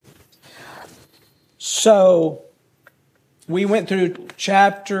So we went through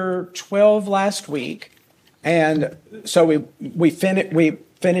chapter 12 last week, and so we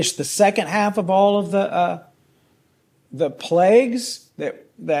finished the second half of all of the plagues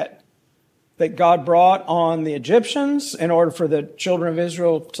that God brought on the Egyptians in order for the children of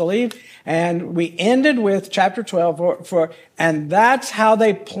Israel to leave, and we ended with chapter 12 and that's how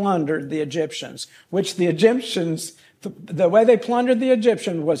they plundered the Egyptians. Which the Egyptians, the way they plundered the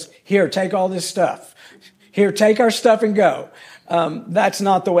Egyptian was, here, take all this stuff. Here, take our stuff and go. That's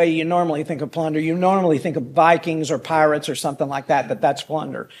not the way you normally think of plunder. You normally think of Vikings or pirates or something like that. That's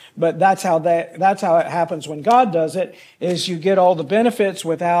plunder. But that's how it happens when God does it. Is you get all the benefits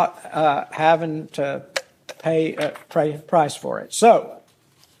without having to pay a price for it. So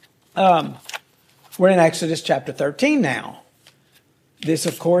we're in Exodus chapter 13 now. This,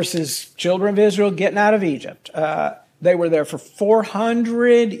 of course, is children of Israel getting out of Egypt. They were there for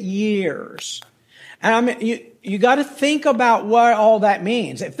 400 years. And I mean, you got to think about what all that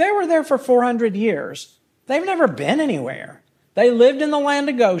means. If they were there for 400 years, they've never been anywhere. They lived in the land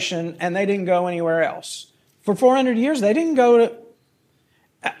of Goshen, and they didn't go anywhere else. For 400 years, they didn't go to...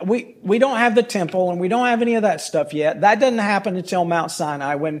 We don't have the temple, and we don't have any of that stuff yet. That doesn't happen until Mount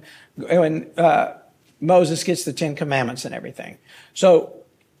Sinai, when Moses gets the Ten Commandments and everything. So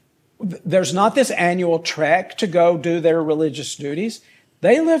there's not this annual trek to go do their religious duties.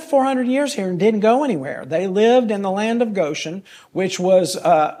 They lived 400 years here and didn't go anywhere. They lived in the land of Goshen, which was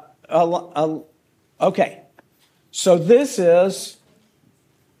okay. So this is,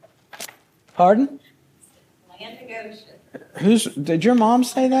 pardon? Land of Goshen. Did your mom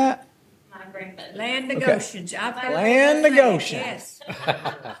say that? My grandmother. Land of Goshen. Land of Goshen. Yes.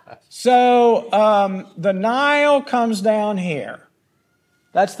 So the Nile comes down here.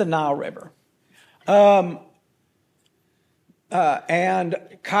 That's the Nile River. And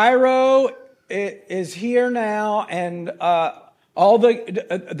Cairo is here now, and all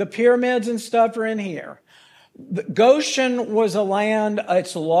the pyramids and stuff are in here. Goshen was a land,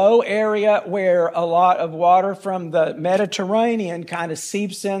 it's a low area where a lot of water from the Mediterranean kind of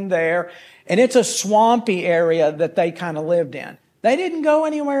seeps in there, and it's a swampy area that they kind of lived in. They didn't go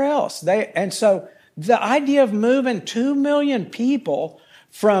anywhere else. And so the idea of moving 2 million people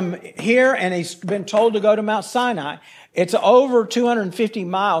from here, and he's been told to go to Mount Sinai. It's over 250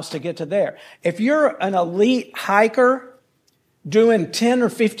 miles to get to there. If you're an elite hiker, doing 10 or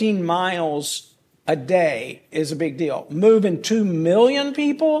 15 miles a day is a big deal. Moving 2 million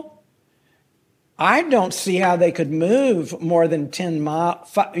people, I don't see how they could move more than 10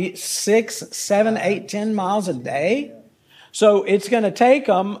 miles, 6, 7, 8, 10 miles a day. So it's going to take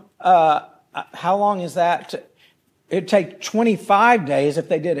them, how long is that? It'd take 25 days if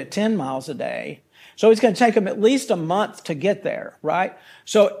they did it 10 miles a day. So it's going to take them at least a month to get there, right?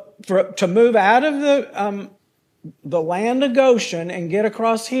 So to move out of the land of Goshen and get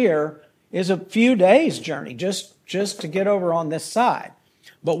across here is a few days journey just to get over on this side.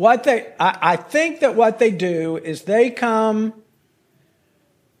 But I think that what they do is they come.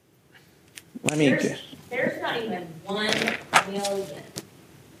 There's not even 1 million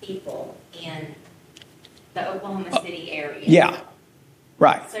people in the Oklahoma City area. Yeah,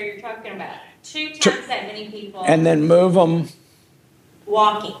 right. So you're talking about 2 times that many people. And then move them.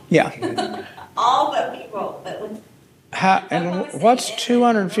 Walking. Yeah. All the people. And what's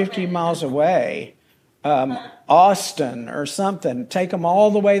 250 miles away? Austin or something. Take them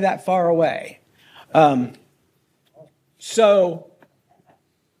all the way that far away. So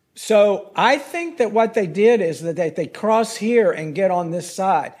I think that what they did is that they cross here and get on this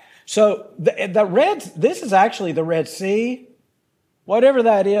side. So this is actually the Red Sea. Whatever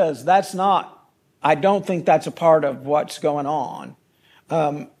that is, I don't think that's a part of what's going on.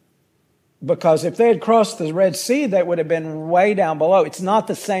 Because if they had crossed the Red Sea, that would have been way down below. It's not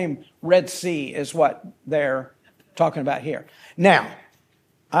the same Red Sea as what they're talking about here. Now,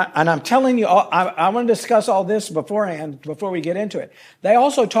 I'm telling you, I want to discuss all this beforehand, before we get into it. They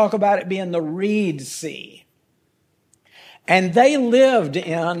also talk about it being the Reed Sea. And they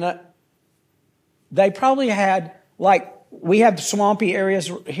probably had, like, we have swampy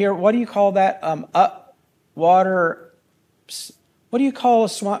areas here. What do you call that? Water. What do you call a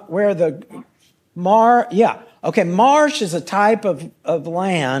swamp? Where marsh is a type of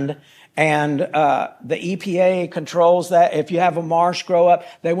land, and the EPA controls that. If you have a marsh grow up,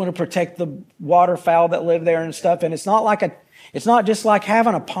 they want to protect the waterfowl that live there and stuff. And it's not just like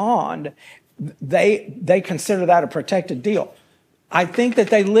having a pond. They consider that a protected deal. I think that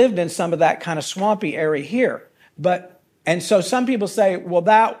they lived in some of that kind of swampy area here. And so some people say, well,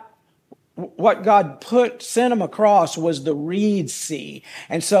 what God sent them across was the Reed Sea.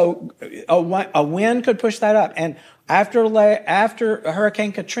 And so a wind could push that up. And after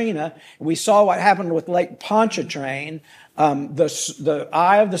Hurricane Katrina, we saw what happened with Lake Pontchartrain. The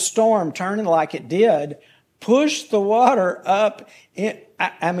eye of the storm turning like it did pushed the water up. It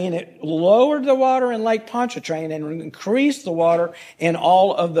lowered the water in Lake Pontchartrain and increased the water in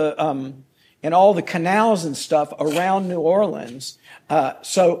all the canals and stuff around New Orleans.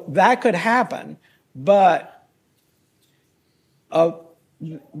 So that could happen, but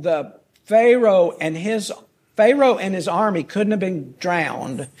the Pharaoh and his army couldn't have been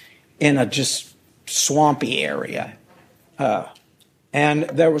drowned in a just swampy area. And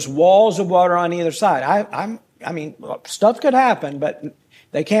there was walls of water on either side. Stuff could happen, but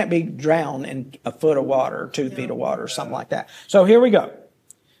they can't be drowned in a foot of water, 2 feet of water, or something like that. So here we go.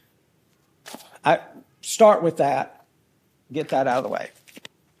 I start with that. Get that out of the way.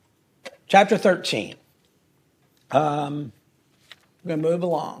 Chapter 13. I'm going to move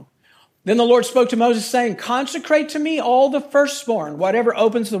along. Then the Lord spoke to Moses, saying, consecrate to me all the firstborn, whatever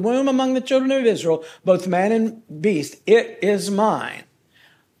opens the womb among the children of Israel, both man and beast, it is mine.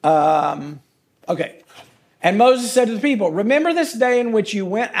 Okay. And Moses said to the people, remember this day in which you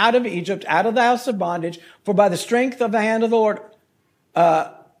went out of Egypt, out of the house of bondage, for by the strength of the hand of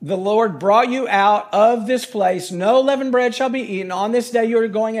the Lord brought you out of this place. No leavened bread shall be eaten. On this day you are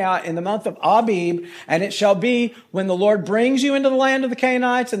going out in the month of Abib. And it shall be when the Lord brings you into the land of the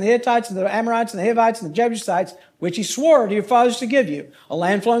Canaanites and the Hittites and the Amorites and the Hivites and the Jebusites, which he swore to your fathers to give you, a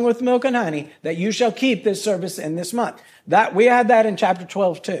land flowing with milk and honey, that you shall keep this service in this month. That we had that in chapter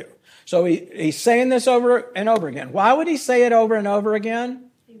 12 too. So he's saying this over and over again. Why would he say it over and over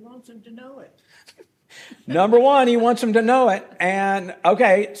again? He wants them to know it. Number one, he wants them to know it. And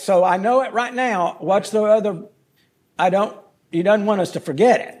okay, so I know it right now. What's the other? He doesn't want us to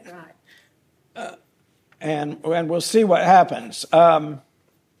forget it. Right. And we'll see what happens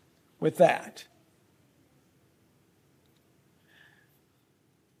with that.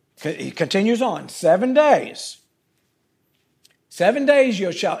 He continues on. 7 days. 7 days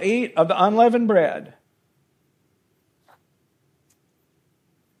you shall eat of the unleavened bread.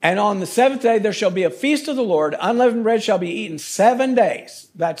 And on the seventh day there shall be a feast of the Lord. Unleavened bread shall be eaten 7 days.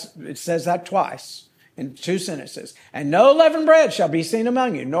 It says that twice in 2 sentences. And no leavened bread shall be seen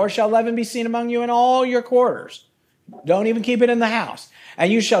among you, nor shall leaven be seen among you in all your quarters. Don't even keep it in the house.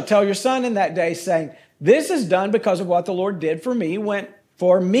 And you shall tell your son in that day, saying, this is done because of what the Lord did for me when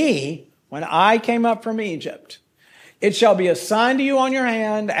I came up from Egypt. It shall be a sign to you on your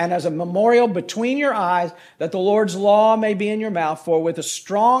hand and as a memorial between your eyes, that the Lord's law may be in your mouth. For with a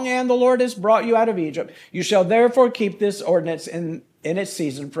strong hand the Lord has brought you out of Egypt. You shall therefore keep this ordinance in its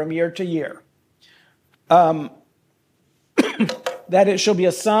season from year to year. That it shall be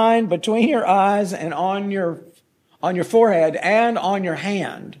a sign between your eyes and on your forehead and on your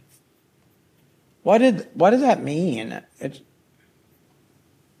hand. What did that mean?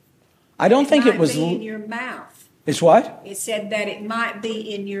 I don't think it was in your mouth. It's what? It said that it might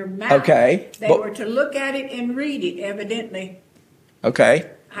be in your mouth. Okay. They were to look at it and read it, evidently.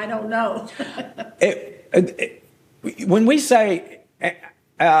 Okay. I don't know. When we say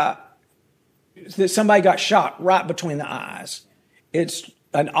that somebody got shot right between the eyes, it's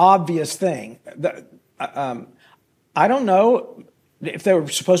an obvious thing. I don't know if they were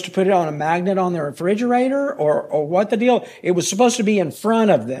supposed to put it on a magnet on their refrigerator or what the deal. It was supposed to be in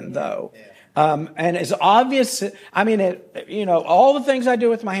front of them, though. Yeah. And it's obvious. All the things I do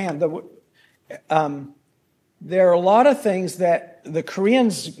with my hand. There are a lot of things that the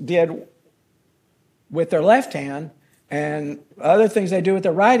Koreans did with their left hand, and other things they do with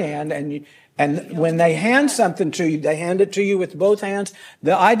their right hand. And when they hand something to you, they hand it to you with both hands.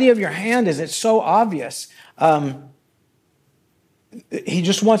 The idea of your hand is it's so obvious. He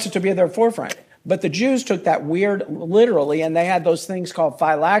just wants it to be at their forefront. But the Jews took that weird literally, and they had those things called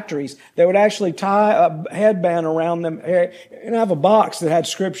phylacteries. They would actually tie a headband around them and have a box that had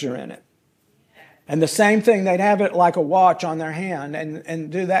scripture in it. And the same thing, they'd have it like a watch on their hand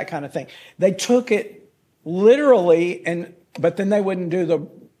and do that kind of thing. They took it literally, but then they wouldn't do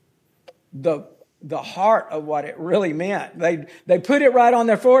the heart of what it really meant. They put it right on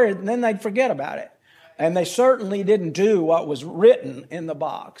their forehead, and then they'd forget about it. And they certainly didn't do what was written in the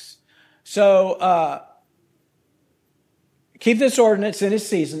box. So keep this ordinance in its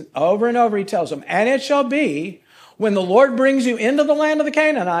season. Over and over he tells them, and it shall be when the Lord brings you into the land of the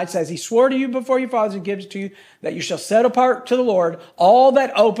Canaanites, as he swore to you before your fathers and gives it to you, that you shall set apart to the Lord all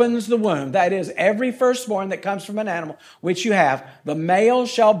that opens the womb. That is, every firstborn that comes from an animal which you have, the male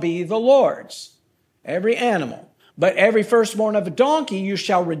shall be the Lord's. Every animal. But every firstborn of a donkey you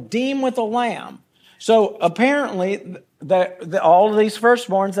shall redeem with a lamb. So apparently, all of these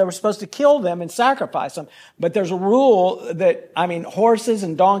firstborns, they were supposed to kill them and sacrifice them. But there's a rule that, horses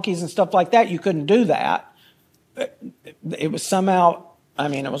and donkeys and stuff like that, you couldn't do that. It was somehow,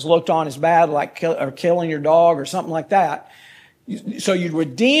 it was looked on as bad, like killing your dog or something like that. So you'd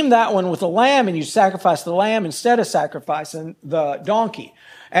redeem that one with a lamb, and you sacrifice the lamb instead of sacrificing the donkey.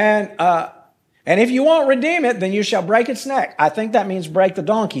 And if you won't redeem it, then you shall break its neck. I think that means break the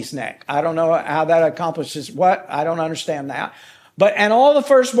donkey's neck. I don't know how that accomplishes what. I don't understand that. And all the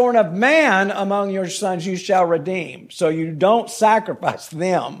firstborn of man among your sons you shall redeem. So you don't sacrifice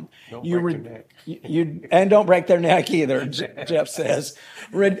them. Don't break their neck. And don't break their neck either, Jeff says.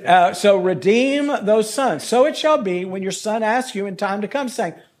 So redeem those sons. So it shall be when your son asks you in time to come,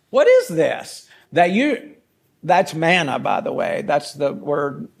 saying, what is this? That's manna, by the way. That's the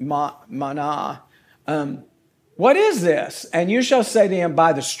word manna. What is this? And you shall say to him,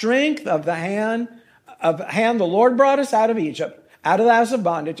 by the strength of the hand the Lord brought us out of Egypt, out of the house of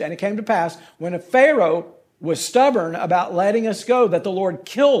bondage. And it came to pass, when a Pharaoh was stubborn about letting us go, that the Lord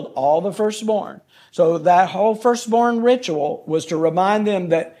killed all the firstborn. So that whole firstborn ritual was to remind them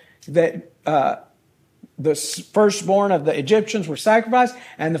that the firstborn of the Egyptians were sacrificed,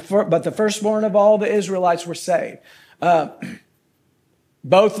 but the firstborn of all the Israelites were saved.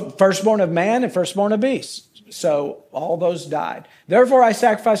 Both firstborn of man and firstborn of beasts. So all those died. Therefore I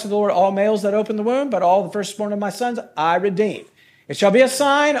sacrifice to the Lord all males that open the womb, but all the firstborn of my sons I redeem. It shall be a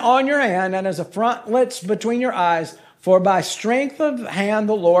sign on your hand and as a frontlets between your eyes, for by strength of hand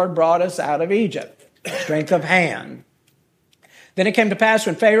the Lord brought us out of Egypt. Strength of hand. Then it came to pass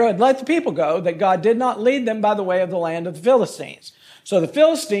when Pharaoh had let the people go that God did not lead them by the way of the land of the Philistines. So the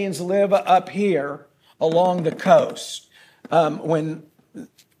Philistines live up here along the coast. When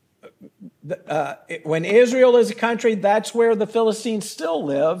Israel is a country, that's where the Philistines still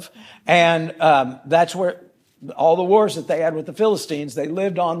live. And that's where all the wars that they had with the Philistines, they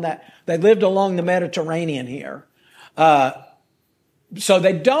lived along the Mediterranean here. So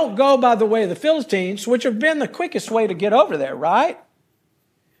they don't go by the way of the Philistines, which have been the quickest way to get over there, right?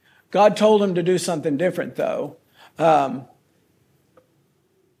 God told them to do something different, though.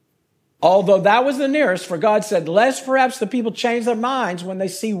 Although that was the nearest, for God said, lest perhaps the people change their minds when they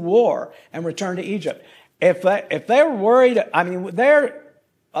see war and return to Egypt. If they're worried,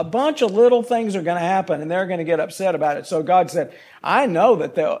 a bunch of little things are going to happen and they're going to get upset about it. So God said, I know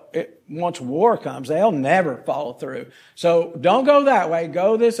that once war comes, they'll never follow through. So don't go that way,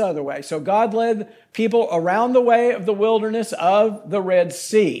 go this other way. So God led people around the way of the wilderness of the Red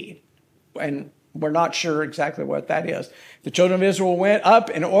Sea. And we're not sure exactly what that is. The children of Israel went up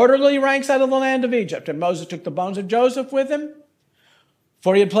in orderly ranks out of the land of Egypt. And Moses took the bones of Joseph with him,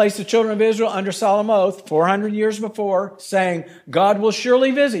 for he had placed the children of Israel under solemn oath 400 years before, saying, God will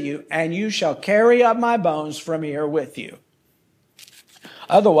surely visit you, and you shall carry up my bones from here with you.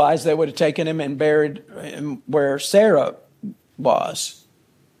 Otherwise, they would have taken him and buried him where Sarah was.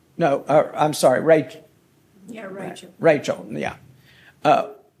 No, I'm sorry, Rachel. Yeah, Rachel. Rachel, yeah.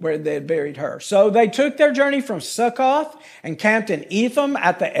 Where they had buried her. So they took their journey from Succoth and camped in Etham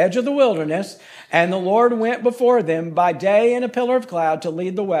at the edge of the wilderness. And the Lord went before them by day in a pillar of cloud to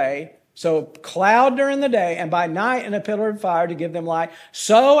lead the way. So cloud during the day, and by night in a pillar of fire to give them light,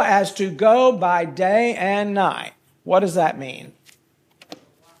 so as to go by day and night. What does that mean?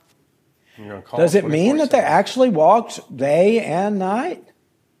 Does it mean that they actually walked day and night?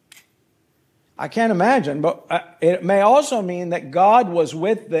 I can't imagine, but it may also mean that God was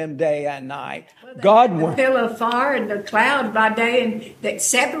with them day and night. Well, the pillar of fire and the cloud by day, and that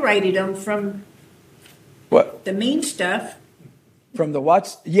separated them from what? The mean stuff. From the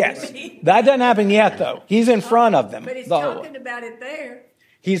what? Yes. That doesn't happen yet, though. He's in front of them. But he's talking about it there.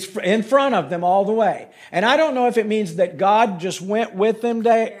 He's in front of them all the way. And I don't know if it means that God just went with them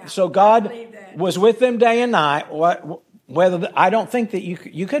so God was with them day and night. I don't think that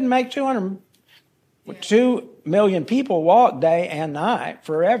you couldn't make 2 million people walk day and night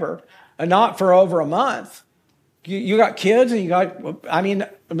forever, and not for over a month. You got kids, and you got,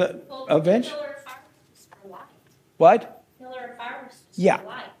 eventually. What? Pillar of fire was Yeah,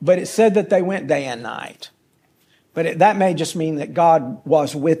 but it said that they went day and night. But that may just mean that God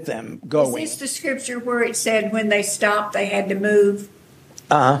was with them going. Is this the scripture where it said when they stopped, they had to move?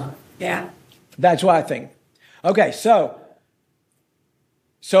 Yeah. That's what I think. Okay, so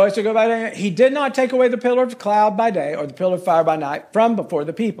as to go by day, he did not take away the pillar of cloud by day or the pillar of fire by night from before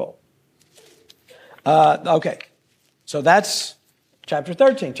the people. Okay, so that's chapter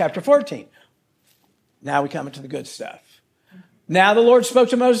 13. Chapter 14. Now we come into the good stuff. Now the Lord spoke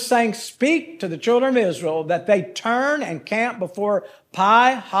to Moses, saying, speak to the children of Israel that they turn and camp before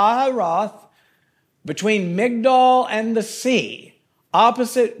Pi-hahiroth, between Migdol and the sea,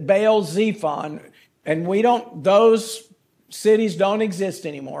 opposite Baal-zephon. And those cities don't exist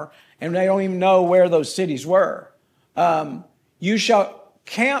anymore, and they don't even know where those cities were. You shall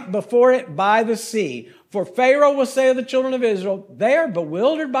camp before it by the sea. For Pharaoh will say to the children of Israel, they are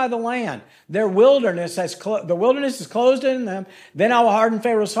bewildered by the land. The wilderness is closed in them. Then I will harden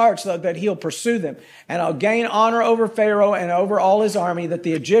Pharaoh's heart so that he'll pursue them. And I'll gain honor over Pharaoh and over all his army, that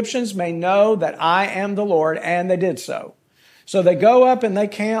the Egyptians may know that I am the Lord. And they did so. So they go up and they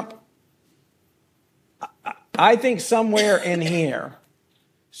camp, I think somewhere in here,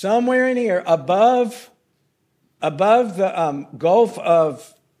 above the Gulf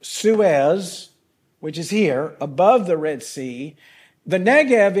of Suez, which is here, above the Red Sea. The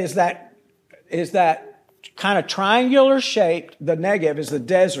Negev is that kind of triangular shaped. The Negev is the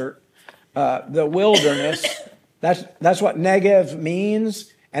desert, the wilderness. That's what Negev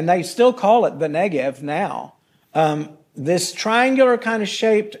means, and they still call it the Negev now. This triangular kind of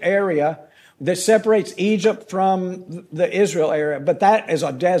shaped area that separates Egypt from the Israel area, but that is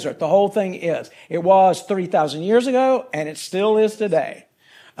a desert. The whole thing is. It was 3,000 years ago, and it still is today.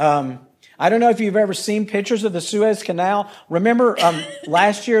 I don't know if you've ever seen pictures of the Suez Canal. Remember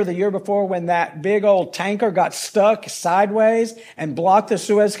last year, the year before, when that big old tanker got stuck sideways and blocked the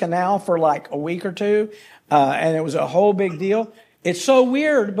Suez Canal for like a week or two, and it was a whole big deal. It's so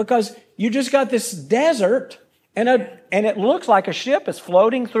weird because you just got this desert, and it looks like a ship is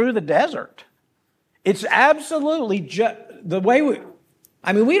floating through the desert. It's absolutely the way we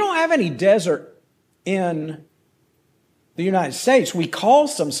don't have any desert in the United States. We call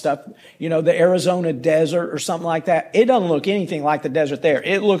some stuff, the Arizona desert or something like that. It doesn't look anything like the desert there.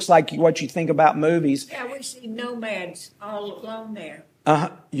 It looks like what you think about movies. Yeah, we see nomads all along there.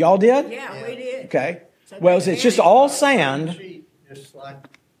 Y'all did? Yeah, we did. Okay. So well, it's just all sand. Just like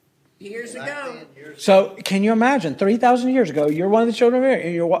years ago. So can you imagine 3,000 years ago, you're one of the children of Israel,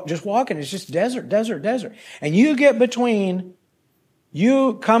 and you're just walking. It's just desert, desert, desert. And you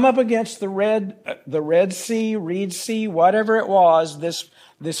come up against the Red Sea, Reed Sea, whatever it was, this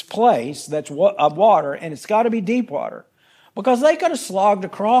place that's of water, and it's got to be deep water. Because they could have slogged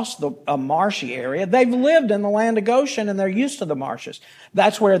across a marshy area. They've lived in the land of Goshen, and they're used to the marshes.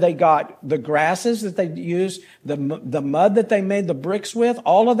 That's where they got the grasses that they used, the mud that they made the bricks with.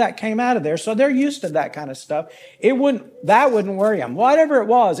 All of that came out of there, so they're used to that kind of stuff. That wouldn't worry them. Whatever it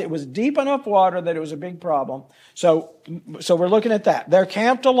was deep enough water that it was a big problem. So we're looking at that. They're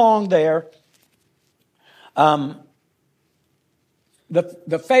camped along there. The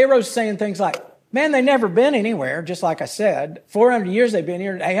Pharaoh's saying things like, man, they've never been anywhere, just like I said. 400 years they've been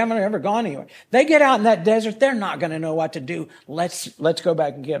here. They haven't ever gone anywhere. They get out in that desert, they're not going to know what to do. Let's go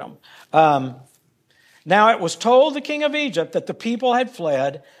back and get them. Now it was told the king of Egypt that the people had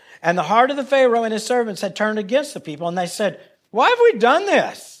fled, and the heart of the Pharaoh and his servants had turned against the people. And they said, why have we done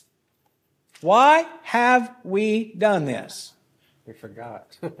this? Why have we done this? we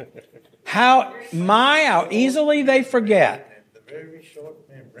forgot. How easily they forget. The very short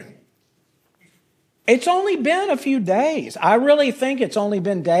memory. It's only been a few days. I really think it's only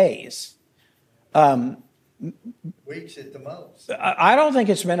been days. Weeks at the most. I don't think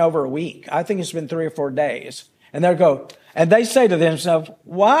it's been over a week. I think it's been 3 or 4 days. And they say to themselves,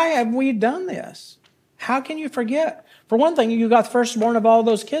 why have we done this? How can you forget? For one thing, you got the firstborn of all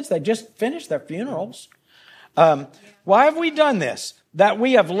those kids. They just finished their funerals. Why have we done this? That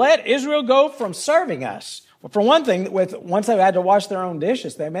we have let Israel go from serving us. Well, for one thing, once they had to wash their own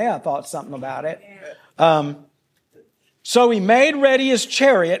dishes, they may have thought something about it. So he made ready his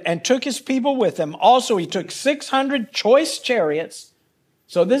chariot and took his people with him. Also, he took 600 choice chariots.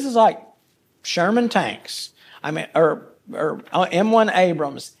 So this is like Sherman tanks. Or M1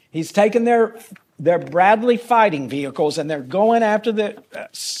 Abrams. He's taken their Bradley fighting vehicles, and they're going after the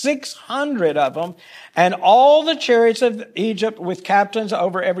 600 of them, and all the chariots of Egypt with captains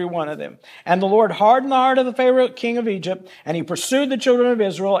over every one of them. And the Lord hardened the heart of the Pharaoh, king of Egypt, and he pursued the children of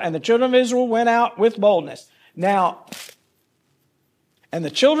Israel, and the children of Israel went out with boldness. Now, and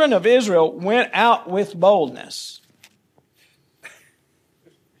the children of Israel went out with boldness.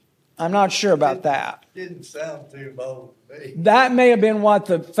 I'm not sure about that. Didn't sound too bold to me. That may have been what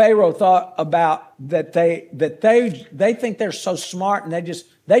the Pharaoh thought about, that they think they're so smart, and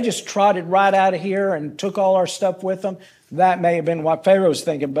they just trotted right out of here and took all our stuff with them. That may have been what Pharaoh was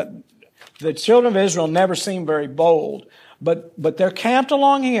thinking, but the children of Israel never seemed very bold. But they're camped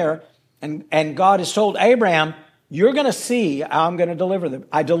along here, and God has told Abraham, you're going to see how I'm going to deliver them.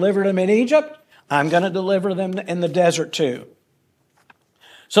 I delivered them in Egypt. I'm going to deliver them in the desert too.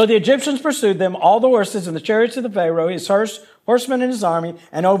 So the Egyptians pursued them, all the horses and the chariots of the Pharaoh, his horsemen and his army,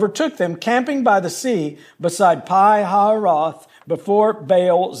 and overtook them, camping by the sea beside Pi-hahiroth before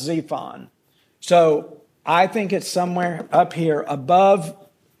Baal-zephon. So I think it's somewhere up here above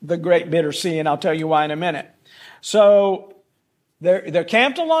the Great Bitter Sea, and I'll tell you why in a minute. So they're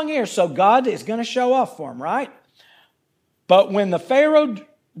camped along here, so God is going to show off for them, right? But when the Pharaoh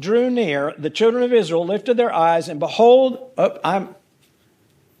drew near, the children of Israel lifted their eyes, and behold,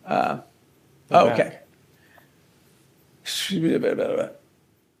 okay.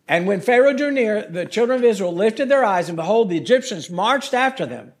 And when Pharaoh drew near, the children of Israel lifted their eyes, and behold, the Egyptians marched after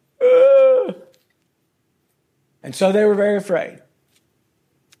them. And so they were very afraid.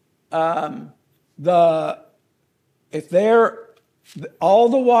 All the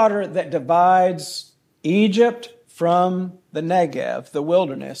water that divides Egypt from the Negev, the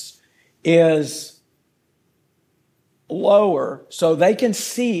wilderness, is lower, so they can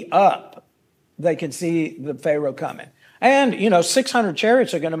see up. They can see the Pharaoh coming. And, 600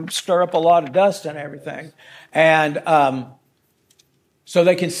 chariots are going to stir up a lot of dust and everything. And so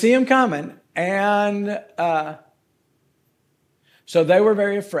they can see him coming. And so they were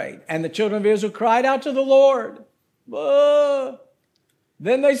very afraid. And the children of Israel cried out to the Lord.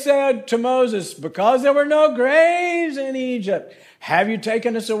 Then they said to Moses, because there were no graves in Egypt, have you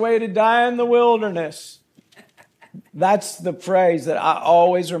taken us away to die in the wilderness? That's the phrase that I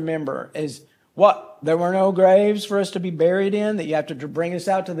always remember is, what? There were no graves for us to be buried in, that you have to bring us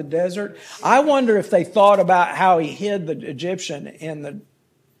out to the desert? I wonder if they thought about how he hid the Egyptian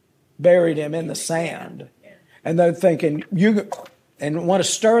buried him in the sand. And they're thinking, and want to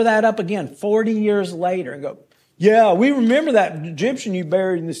stir that up again 40 years later and go, yeah, we remember that Egyptian you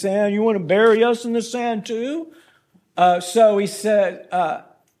buried in the sand. You want to bury us in the sand too? So he said,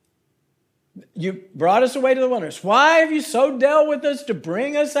 you brought us away to the wilderness. Why have you so dealt with us to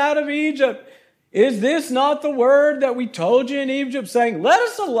bring us out of Egypt? Is this not the word that we told you in Egypt, saying, let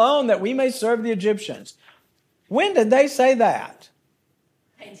us alone that we may serve the Egyptians? When did they say that?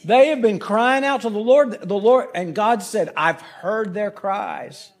 They have been crying out to the Lord, and God said, I've heard their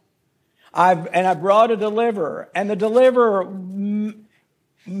cries. I brought a deliverer, and the deliverer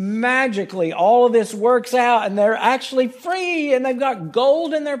magically, all of this works out, and they're actually free, and they've got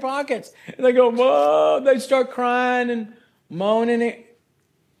gold in their pockets. And they go, whoa, they start crying and moaning.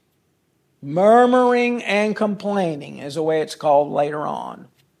 Murmuring and complaining is the way it's called later on.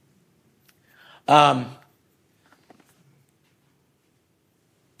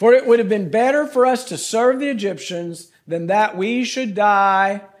 For it would have been better for us to serve the Egyptians than that we should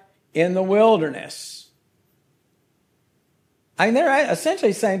die in the wilderness. I mean, they're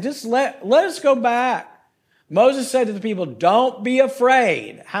essentially saying, just let us go back. Moses said to the people, don't be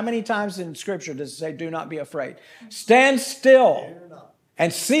afraid. How many times in Scripture does it say, do not be afraid? Stand still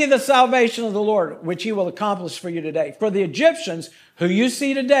and see the salvation of the Lord, which he will accomplish for you today. For the Egyptians who you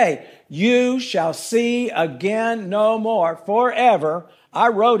see today, you shall see again no more forever. I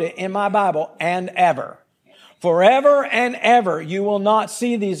wrote it in my Bible, and ever. Forever and ever, you will not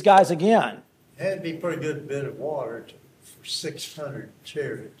see these guys again. That'd be a pretty good bit of water for 600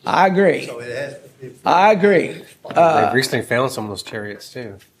 chariots. I agree. So it has to be. I agree. They've recently found some of those chariots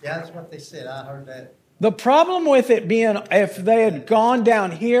too. Yeah, that's what they said. I heard that. The problem with it being, if they had gone down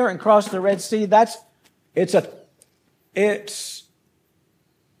here and crossed the Red Sea, it's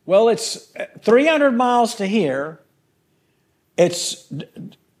 300 miles to here. It's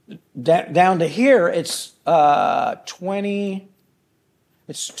down to here. It's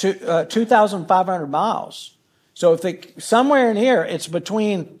 2,500 miles. So if somewhere in here, it's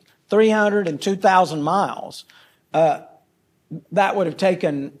between 300 and 2,000 miles. That would have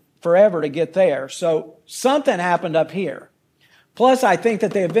taken forever to get there. So something happened up here. Plus, I think that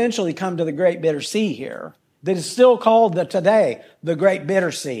they eventually come to the Great Bitter Sea here. That is still called today the Great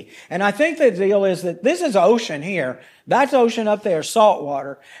Bitter Sea. And I think the deal is that this is ocean here. That's ocean up there, salt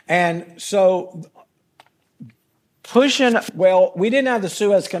water. And so we didn't have the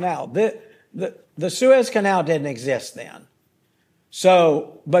Suez Canal. The Suez Canal didn't exist then.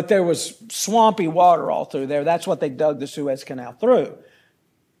 So, but there was swampy water all through there. That's what they dug the Suez Canal through.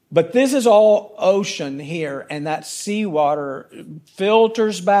 But this is all ocean here, and that seawater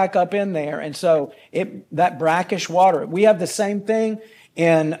filters back up in there. And so that brackish water, we have the same thing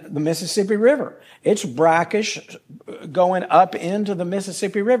in the Mississippi River. It's brackish going up into the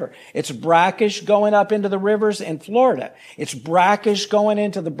Mississippi River. It's brackish going up into the rivers in Florida. It's brackish going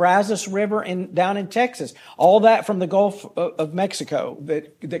into the Brazos River down in Texas. All that from the Gulf of Mexico.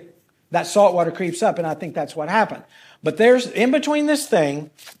 That salt water creeps up, and I think that's what happened. But there's in between this thing,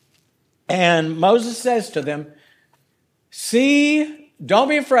 and Moses says to them, see don't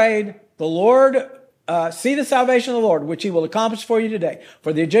be afraid. The Lord, see the salvation of the Lord, which he will accomplish for you today.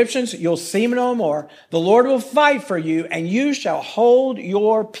 For the Egyptians, you'll see them no more. The Lord will fight for you, and you shall hold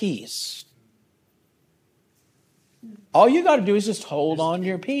your peace. All you got to do is just hold on to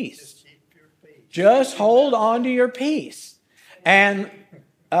your peace. Just hold on to your peace. And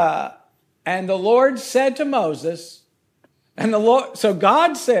the Lord said to Moses, so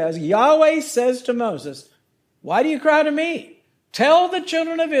God says, Yahweh says to Moses, why do you cry to me? Tell the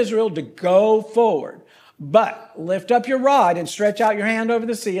children of Israel to go forward, but lift up your rod and stretch out your hand over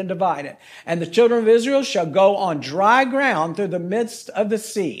the sea and divide it. And the children of Israel shall go on dry ground through the midst of the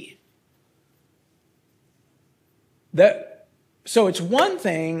sea. So it's one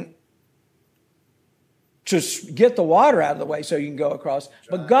thing to get the water out of the way so you can go across,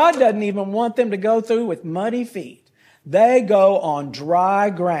 but God doesn't even want them to go through with muddy feet. They go on dry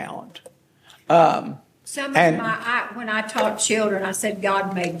ground. When I taught children, I said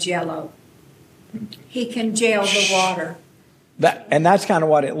God made Jell-O. He can gel the water. And that's kind of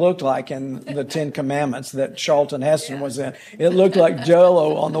what it looked like in the Ten Commandments that Charlton Heston was in. It looked like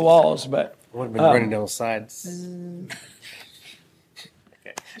Jell-O on the walls, but would have been running down the sides.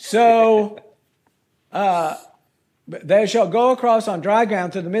 So they shall go across on dry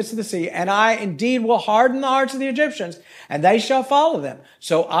ground through the midst of the sea, and I indeed will harden the hearts of the Egyptians, and they shall follow them.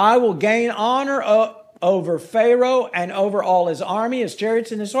 So I will gain honor over Pharaoh and over all his army, his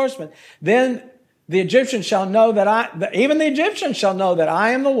chariots, and his horsemen. Then the Egyptians shall know even the Egyptians shall know that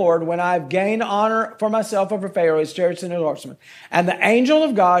I am the Lord when I have gained honor for myself over Pharaoh, his chariots, and his horsemen. And the angel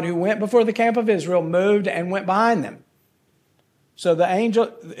of God who went before the camp of Israel moved and went behind them. So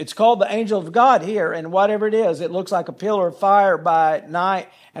it's called the angel of God here, and whatever it is, it looks like a pillar of fire by night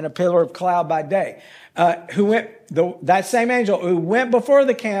and a pillar of cloud by day. That same angel who went before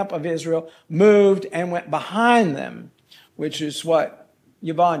the camp of Israel moved and went behind them, which is what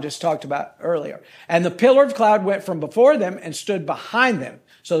Yvonne just talked about earlier. And the pillar of cloud went from before them and stood behind them.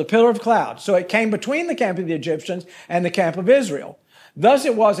 So the pillar of cloud. So it came between the camp of the Egyptians and the camp of Israel. Thus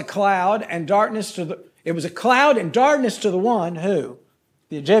it was a cloud and darkness to the one who?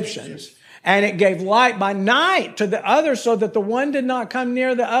 The Egyptians. And it gave light by night to the other so that the one did not come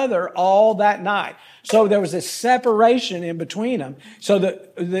near the other all that night. So there was a separation in between them. So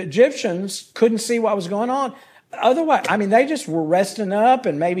the Egyptians couldn't see what was going on. Otherwise, they just were resting up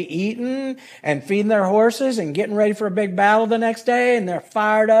and maybe eating and feeding their horses and getting ready for a big battle the next day. And they're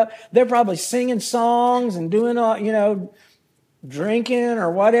fired up. They're probably singing songs and doing, drinking or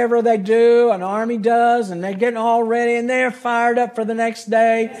whatever they do, an army does, and they're getting all ready and they're fired up for the next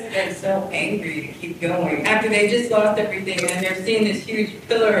day. They're so angry to keep going. After they just lost everything and they're seeing this huge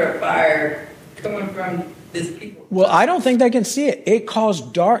pillar of fire coming from this people. Well, I don't think they can see it. It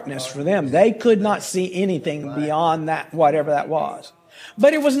caused darkness for them. They could not see anything beyond that, whatever that was.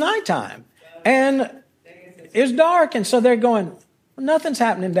 But it was nighttime and it was dark, and so they're going, well, nothing's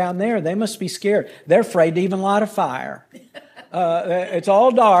happening down there. They must be scared. They're afraid to even light a fire. It's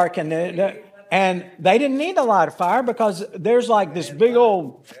all dark, and they didn't need to light a fire because there's like this big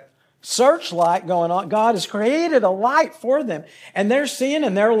old searchlight going on. God has created a light for them, and they're seeing,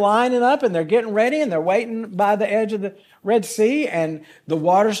 and they're lining up, and they're getting ready, and they're waiting by the edge of the Red Sea, and the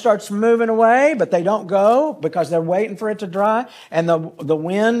water starts moving away, but they don't go because they're waiting for it to dry, and the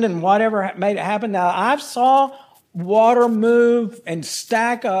wind and whatever made it happen. Now, I saw water move and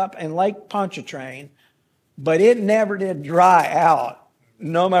stack up in Lake Pontchartrain, but it never did dry out,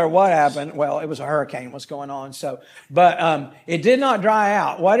 no matter what happened. Well, it was a hurricane was going on, but it did not dry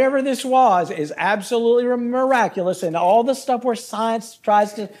out. Whatever this was is absolutely miraculous, and all the stuff where science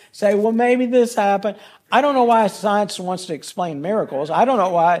tries to say, well, maybe this happened. I don't know why science wants to explain miracles. I don't know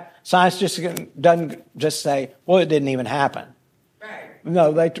why science just doesn't just say, well, it didn't even happen. Right.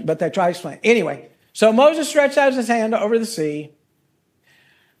 No, but they try to explain. Anyway, so Moses stretched out his hand over the sea,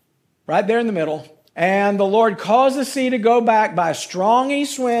 right there in the middle. And the Lord caused the sea to go back by a strong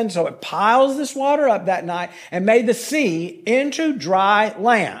east wind, so it piles this water up that night and made the sea into dry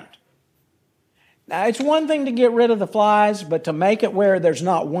land. Now, it's one thing to get rid of the flies, but to make it where there's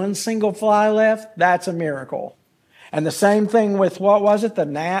not one single fly left, that's a miracle. And the same thing with, what was it, the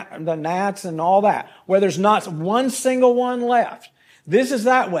gnats and all that, where there's not one single one left. This is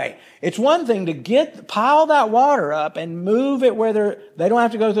that way. It's one thing to pile that water up and move it where they don't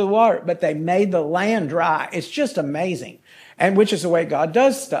have to go through the water, but they made the land dry. It's just amazing. And which is the way God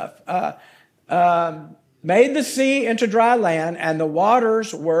does stuff. made the sea into dry land, and the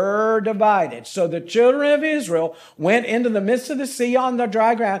waters were divided. So the children of Israel went into the midst of the sea on the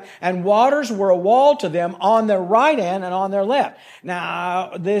dry ground, and waters were a wall to them on their right hand and on their left.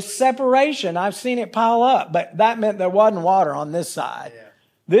 Now, this separation, I've seen it pile up, but that meant there wasn't water on this side. Yeah.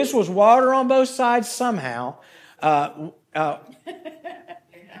 This was water on both sides somehow.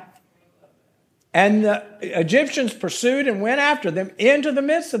 And the Egyptians pursued and went after them into the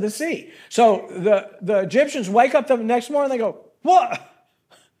midst of the sea. So the Egyptians wake up the next morning and they go, what?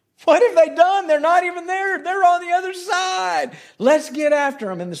 What have they done? They're not even there. They're on the other side. Let's get after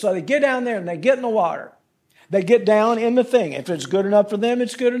them. And so they get down there and they get in the water. They get down in the thing. If it's good enough for them,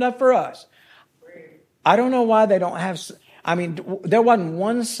 it's good enough for us. I don't know why they don't have... I mean, there wasn't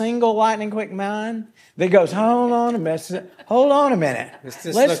one single lightning quick mine that goes, hold on a minute.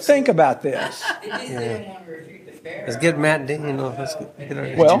 Let's think about this. They just didn't want to refute the Pharaoh. Let's get Matt, let's get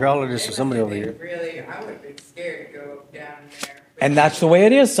our Well- geologist or somebody over here. Really, I would have been scared to go down there. And that's the way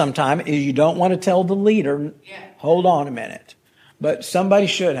it is sometimes. You don't want to tell the leader, hold on a minute. But somebody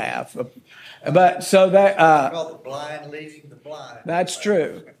should have. But so that... Call the blind leading the blind. That's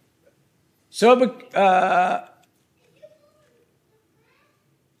true. So,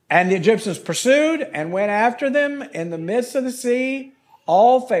 and the Egyptians pursued and went after them in the midst of the sea.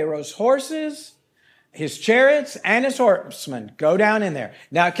 All Pharaoh's horses, his chariots, and his horsemen go down in there.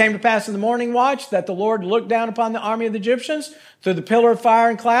 Now it came to pass in the morning watch that the Lord looked down upon the army of the Egyptians through the pillar of fire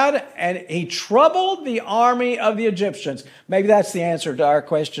and cloud, and he troubled the army of the Egyptians. Maybe that's the answer to our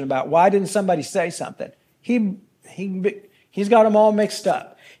question about why didn't somebody say something? He's got them all mixed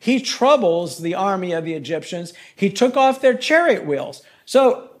up. He troubles the army of the Egyptians. He took off their chariot wheels.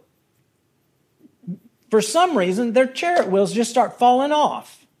 So, for some reason, their chariot wheels just start falling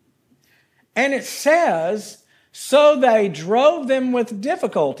off. And it says, so they drove them with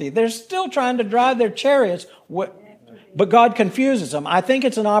difficulty. They're still trying to drive their chariots, but God confuses them. I think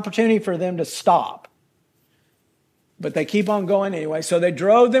it's an opportunity for them to stop. But they keep on going anyway. So they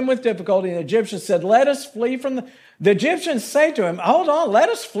drove them with difficulty. And the Egyptians said, let us flee from the Egyptians say to him, hold on, let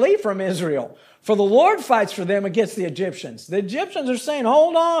us flee from Israel. For the Lord fights for them against the Egyptians. The Egyptians are saying,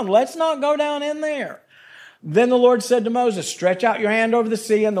 hold on, let's not go down in there. Then the Lord said to Moses, stretch out your hand over the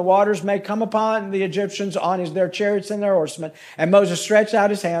sea, and the waters may come upon the Egyptians on their chariots and their horsemen. And Moses stretched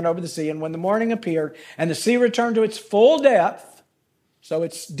out his hand over the sea, and when the morning appeared, and the sea returned to its full depth, so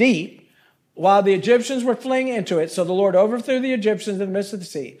it's deep, while the Egyptians were fleeing into it, so the Lord overthrew the Egyptians in the midst of the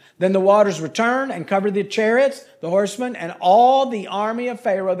sea. Then the waters returned and covered the chariots, the horsemen, and all the army of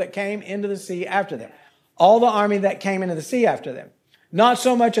Pharaoh that came into the sea after them. All the army that came into the sea after them. Not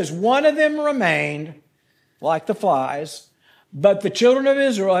so much as one of them remained, like the flies, but the children of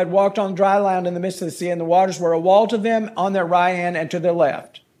Israel had walked on dry land in the midst of the sea, and the waters were a wall to them on their right hand and to their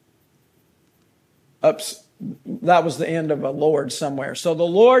left. That was the end of a Lord somewhere. So the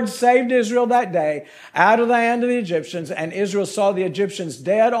Lord saved Israel that day out of the hand of the Egyptians, and Israel saw the Egyptians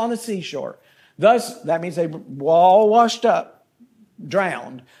dead on the seashore. Thus, that means they were all washed up,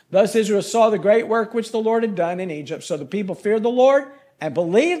 drowned. Thus Israel saw the great work which the Lord had done in Egypt. So the people feared the Lord and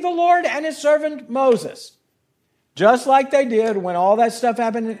believed the Lord and his servant Moses. Just like they did when all that stuff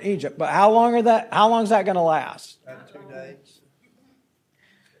happened in Egypt. But how long is that going to last? 2 days.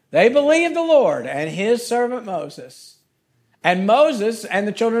 They believed the Lord and his servant Moses. And Moses and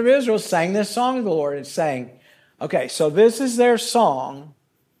the children of Israel sang this song of the Lord. It's saying, okay, so this is their song.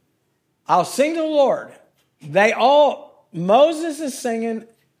 I'll sing to the Lord. Moses is singing.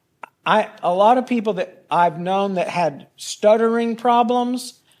 A lot of people that I've known that had stuttering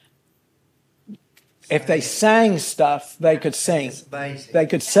problems, if they sang stuff, they could sing. It's amazing. They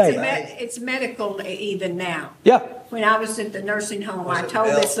could say it. It's medical even now. Yeah. When I was at the nursing home, Was I it told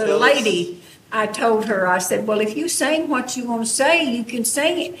Bill this little Phillips? lady, I told her, I said, well, if you sing what you want to say, you can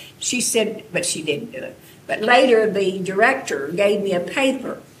sing it. She said, but she didn't do it. But later, the director gave me a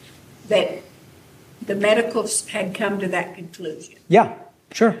paper that the medicals had come to that conclusion. Yeah,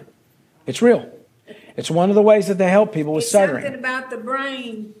 sure. It's real. It's one of the ways that they help people with It's stuttering. something about the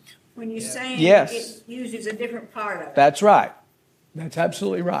brain. When you sing, Yes. it uses a different part of it. That's right. That's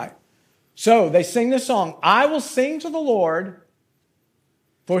absolutely right. So they sing this song, I will sing to the Lord,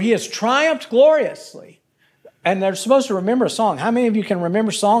 for he has triumphed gloriously. And they're supposed to remember a song. How many of you can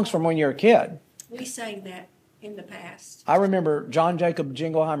remember songs from when you were a kid? We sang that in the past. I remember John Jacob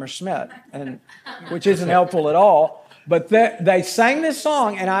Jingleheimer Schmidt, which isn't helpful at all. But they sang this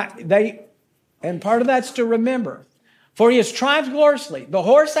song, and part of that's to remember. For he has triumphed gloriously. The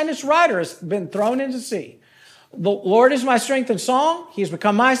horse and its rider has been thrown into the sea. The Lord is my strength and song. He has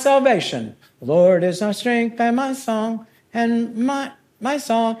become my salvation. The Lord is my strength and my song and my my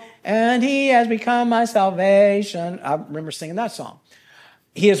song, and he has become my salvation. I remember singing that song.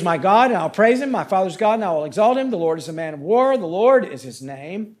 He is my God, and I'll praise him. My Father's God, and I will exalt him. The Lord is a man of war. The Lord is his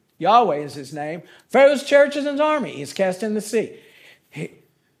name. Yahweh is his name. Pharaoh's church is his army. He's cast in the sea.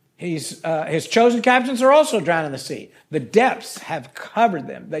 His chosen captains are also drowned in the sea. The depths have covered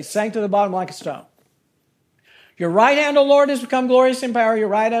them. They sank to the bottom like a stone. Your right hand, O Lord, has become glorious in power. Your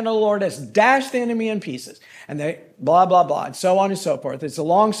right hand, O Lord, has dashed the enemy in pieces. And they blah, blah, blah, and so on and so forth. It's a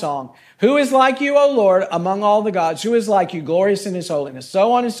long song. Who is like you, O Lord, among all the gods? Who is like you, glorious in his holiness?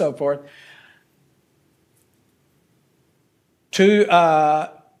 So on and so forth.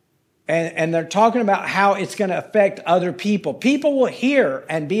 And they're talking about how it's going to affect other people. People will hear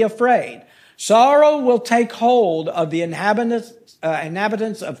and be afraid. Sorrow will take hold of the inhabitants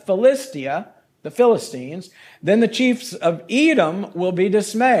of Philistia, the Philistines. Then the chiefs of Edom will be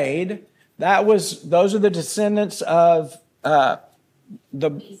dismayed. Those are the descendants of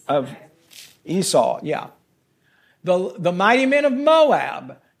Esau. Yeah. The mighty men of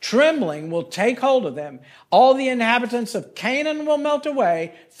Moab, trembling, will take hold of them. All the inhabitants of Canaan will melt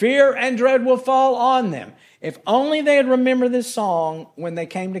away. Fear and dread will fall on them. If only they had remembered this song when they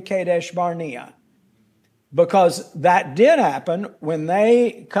came to Kadesh Barnea. Because that did happen when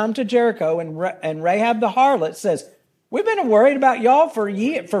they come to Jericho, and Rahab the harlot says, we've been worried about y'all for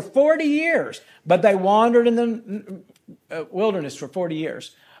 40 years. But they wandered in the wilderness for 40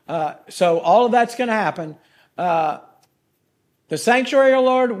 years. So all of that's going to happen. The sanctuary, O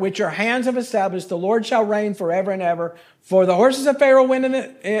Lord, which your hands have established, the Lord shall reign forever and ever. For the horses of Pharaoh went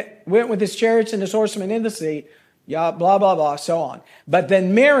with his chariots and his horsemen in the sea. Yeah, blah, blah, blah, so on. But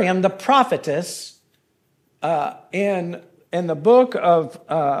then Miriam, the prophetess, in the book of,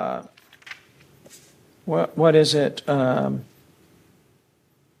 what is it? I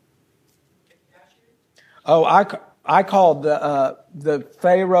called the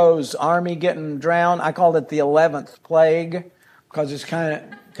Pharaoh's army getting drowned, I called it the 11th plague, because it's kind of,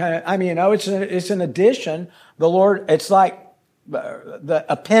 I mean, it's an addition. The Lord, it's like the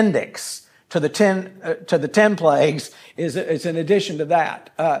appendix to the 10 plagues is an addition to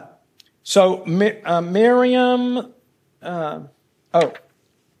that. So Miriam, we're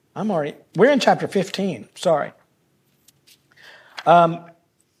in chapter 15, sorry.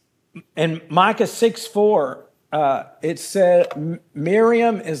 In Micah 6:4, it said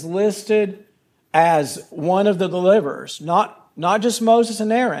Miriam is listed as one of the deliverers, not just Moses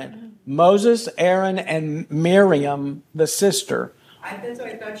and Aaron. Moses, Aaron, and Miriam, the sister. That's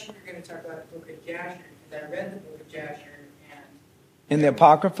why I thought you were going to talk about the book of Jasher, because I read the book of Jasher. In the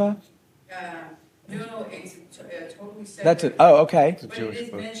Apocrypha? No, it's totally separate. That's it. Oh, okay. But it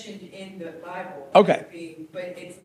is mentioned in the Bible. Okay. But it's